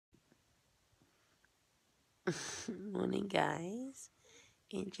Morning, guys.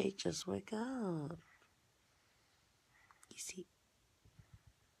 NJ just woke up. Kissy.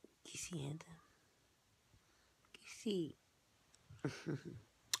 Kissy, hand. Kissy.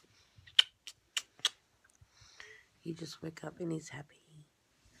 He just woke up and he's happy.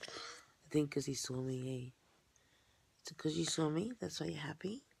 I think because he saw me, eh? It's because you saw me? That's why you're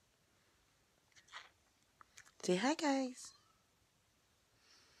happy? Say hi, guys.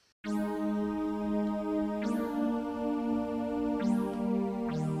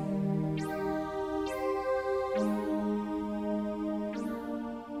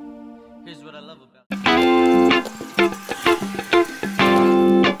 Here's what I love about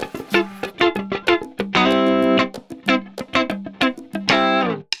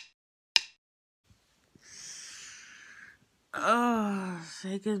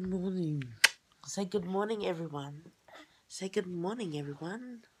Say good morning. Say good morning, everyone. Say good morning,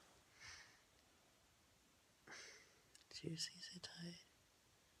 everyone. Seriously, so tired.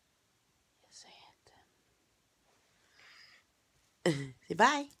 Yes, I am. Say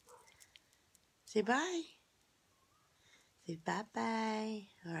bye. Say bye. Say bye-bye.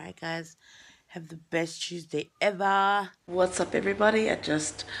 Alright, guys. Have the best Tuesday ever. What's up, everybody? I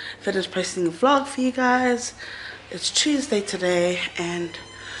just finished posting a vlog for you guys. It's Tuesday today, and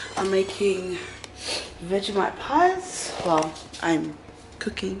I'm making Vegemite pies. Well, I'm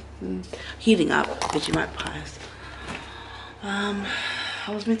cooking and heating up Vegemite pies. I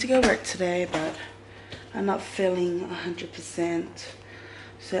was meant to go work today, but I'm not feeling 100%.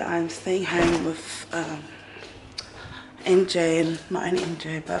 So I'm staying home with NJ, and not only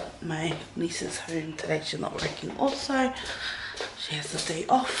NJ, but my niece is home today. She's not working also. She has a day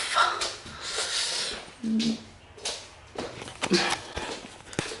off.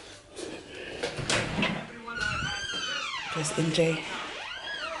 There's NJ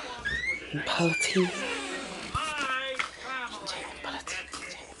and Palatine.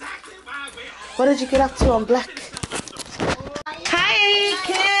 What did you get up to on Black? Hi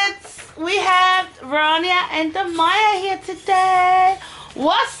kids! We have Vandoria and Maya here today.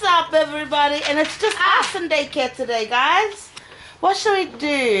 What's up, everybody? And it's just us in daycare today, guys. What should we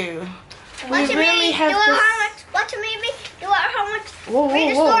do? Watch a movie, do our homework. Watch a movie, do our homework. Whoa,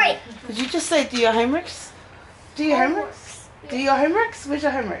 read a story. Did you just say do your homeworks? Do your homeworks? Do your homeworks? Where's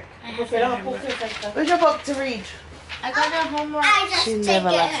your homework? Where's your book to read? I got a homework. She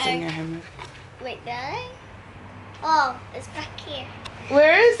never likes doing her homework. Wait, did I? Oh, it's back here.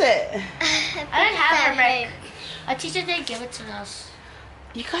 Where is it? I don't have homework. Our teacher didn't give it to us.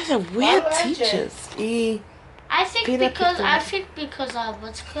 You guys are weird teachers. I think because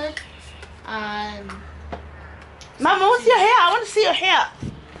what's good. Mama, what's your hair? I want to see your hair.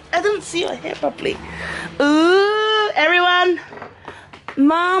 I didn't see your hair properly. Ooh, everyone.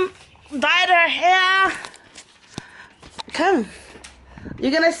 Mom dyed her hair. Come.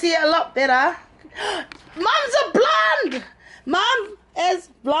 You're going to see it a lot better. Mom's a blonde. Mom has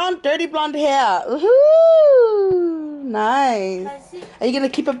blonde, dirty blonde hair. Ooh, nice. Are you going to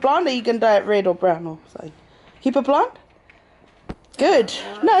keep it blonde, or are you going to dye it red or brown? Or something? Keep it blonde? Good.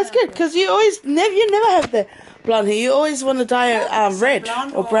 No, it's good, because you never have the blonde hair. You always want to dye it red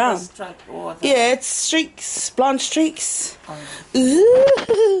or brown. Yeah, it's streaks, blonde streaks.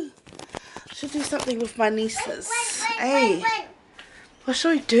 Ooh. Should do something with my nieces. Hey, what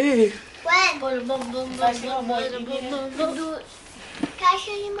should we do? When? Can I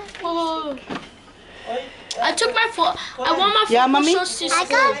show you my face? I took my I want my football shorts to school. I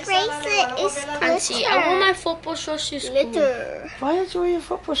got a bracelet. It's glitter. I want my football shorts to school. Glitter. Why did you wear your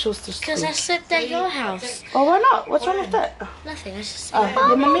football shorts to school? Because I slept at your house. Oh, why not? What's wrong with that? Nothing. I just Oh,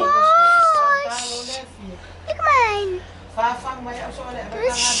 your mummy? Gosh. Look at mine.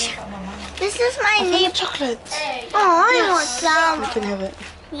 This is my new chocolate. Oh, I want some. You can have it.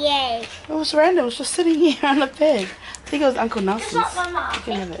 Yay. It was random. It was just sitting here on the bed. I think it was Uncle Nelson's. You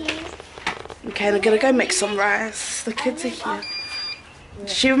can have it. Okay, we're gonna go make some rice. The kids are here.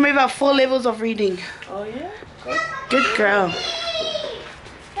 She removed about 4 levels of reading. Oh yeah? Good girl.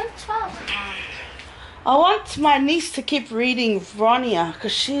 I want my niece to keep reading Vandoria,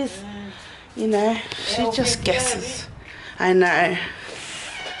 because she's, you know, she just guesses. I know.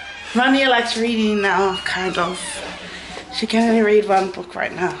 Vandoria likes reading now, kind of. She can only read one book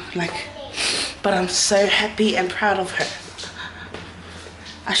right now, but I'm so happy and proud of her.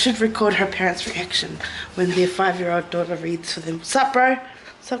 I should record her parents' reaction when their 5-year-old daughter reads for them. What's up, bro?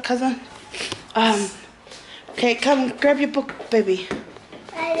 What's up, cousin? Okay, come grab your book, baby.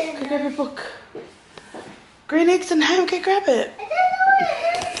 Go grab your book. Green eggs and ham, okay, grab it.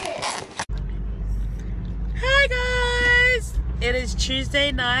 Hi guys! It is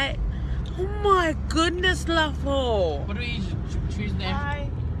Tuesday night. Oh my goodness, Lafo. What do we eat Tuesday?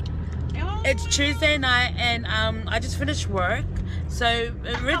 It's Tuesday night and I just finished work. So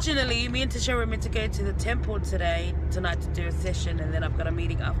originally me and Tisha were meant to go to the temple tonight to do a session, and then I've got a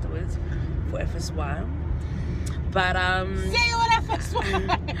meeting afterwards for FSY. But See you at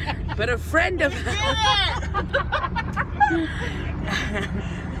FSY. but a friend of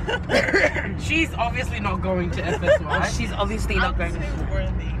She's obviously not going to FSY. she's obviously not going to.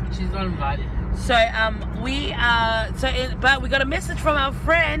 She's not invited. So but we got a message from our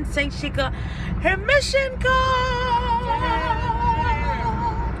friend saying she got her mission card.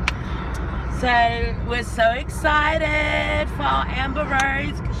 So we're so excited for our Amber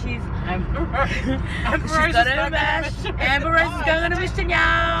Rose because she's Amber Rose got her mission. Amber Rose is going on a mission,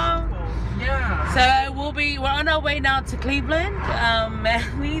 y'all. Yeah. So we're on our way now to Cleveland.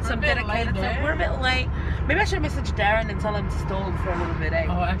 We need some dedicated stuff. We're a bit late. Maybe I should message Darren and tell him to stall for a little bit, eh?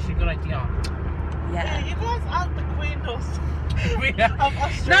 Oh, actually, good idea. Yeah. You guys aren't the windows of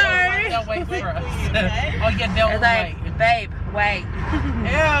Australia. They'll wait for us. Okay? Oh yeah, they'll It's wait. like, babe, wait.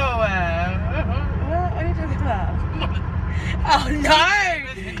 Ew. What are you talking about? Oh no!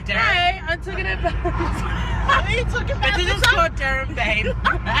 Hey, I'm talking about. What are you talking about? But this is called Darren, babe.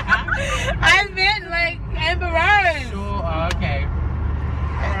 I meant like Amber Rose. Sure. Okay.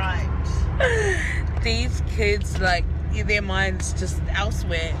 Alright. These kids, like, their mind's just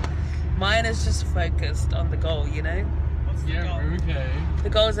elsewhere. Mine is just focused on the goal, you know? What's the goal? Okay. The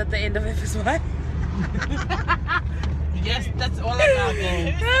goal is at the end of FSY. Yes, that's all about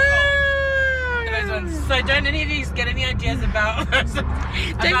goals. So don't any of these get any ideas about get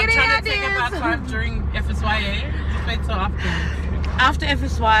any trying to take ideas. about time during FSYA? Just wait till after. After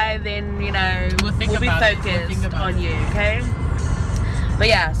FSY, then, you know, We'll think be about it. focused We'll think about on it. you, okay? But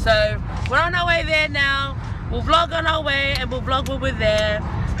yeah, so we're on our way there now. We'll vlog on our way and we'll vlog when we're there.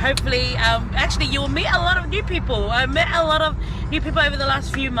 Hopefully, actually you'll meet a lot of new people. I met a lot of new people over the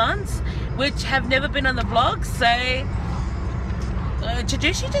last few months, which have never been on the vlog. So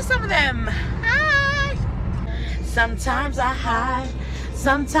introduce you to some of them. Hi. Sometimes I hide,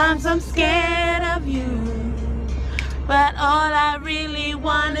 sometimes I'm scared of you, but all I really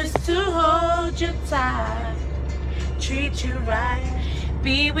want is to hold you tight, treat you right,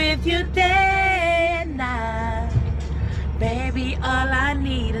 be with you day and night. Baby, all I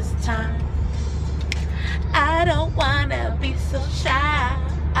need is time. I don't wanna be so shy.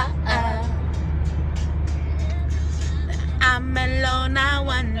 I'm alone, I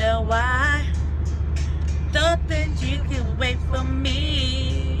wonder why. Thought that you could wait for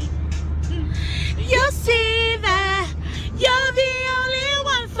me. You'll see that you're the only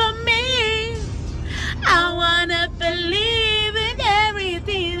one for me. I wanna believe in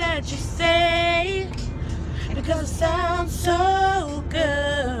everything that you say, because it sounds so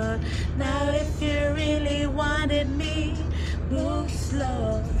good. Now if you really wanted me, move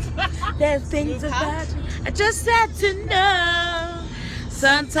slow. There's things about you I just had to know.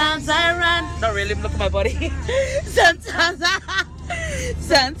 Sometimes I run. Not really, look at my body. Sometimes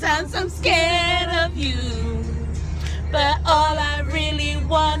I'm scared of you, but all I really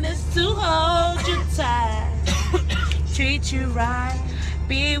want is to hold you tight, treat you right,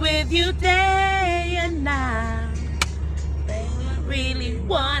 be with you day and night. All I really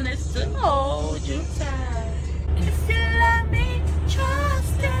want is to hold you tight. If you love me,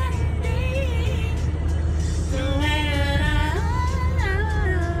 trust in me. The way that I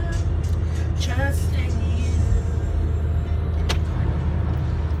trust in you.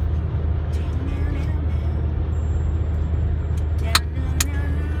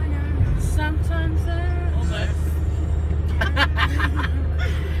 Sometimes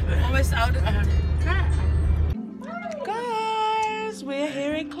almost out of guys, we're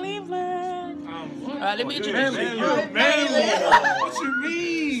here in Cleveland. Alright, let me introduce you. What you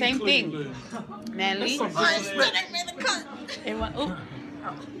mean? Same thing. Manly. Everyone, oh.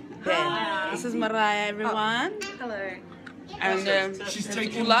 Yeah. This is Mariah, everyone. Hello. And She's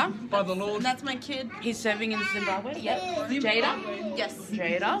taken Ula. by the Lord. That's my kid. He's serving in Zimbabwe. Yep. Jada. Yes.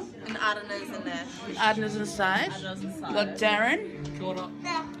 Jada. And Adana's in there. Adna's inside. You got Darren.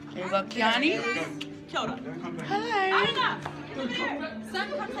 You got Kiani. Hello. Son,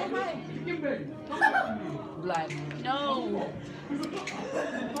 come say hi. Like, no.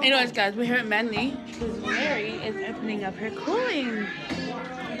 Anyways, guys, we're here at Manly because Mary is opening up her cooling.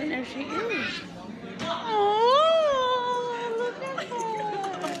 And there she is. Oh, look at her.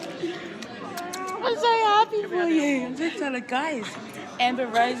 I'm so happy for you. I'm so excited, guys. Amber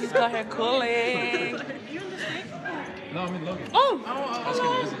Rose has got her cooling. No, I'm in Logan. Oh.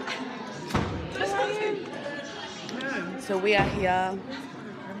 That's good, is it? So we are here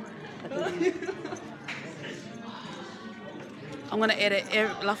at I'm gonna edit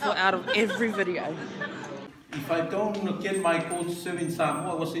out of every video. If I don't get my call to serve in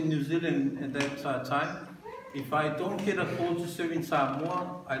Samoa, I was in New Zealand at that time. If I don't get a call to serve in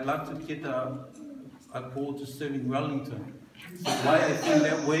Samoa, I'd like to get a call to serve in Wellington. So why I feel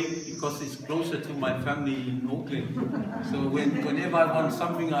that way? Because it's closer to my family in Auckland. So whenever I want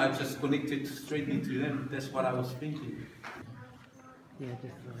something, I just connect it straight into them. That's what I was thinking. Yeah,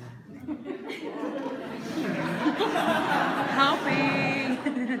 helping.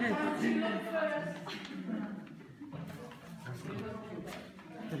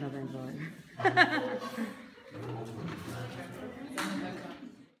 Another invite.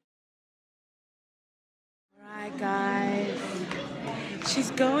 Alright guys,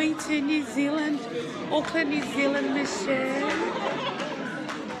 she's going to New Zealand, Auckland, New Zealand mission.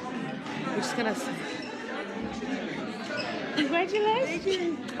 We're just gonna say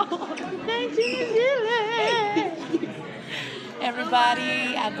congratulations! Oh, I'm going to New Zealand!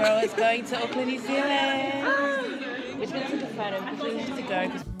 Everybody, our girl is going to Auckland, New Zealand. We're just gonna take a photo because we have to go.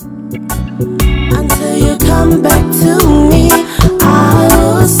 Until you come back to me.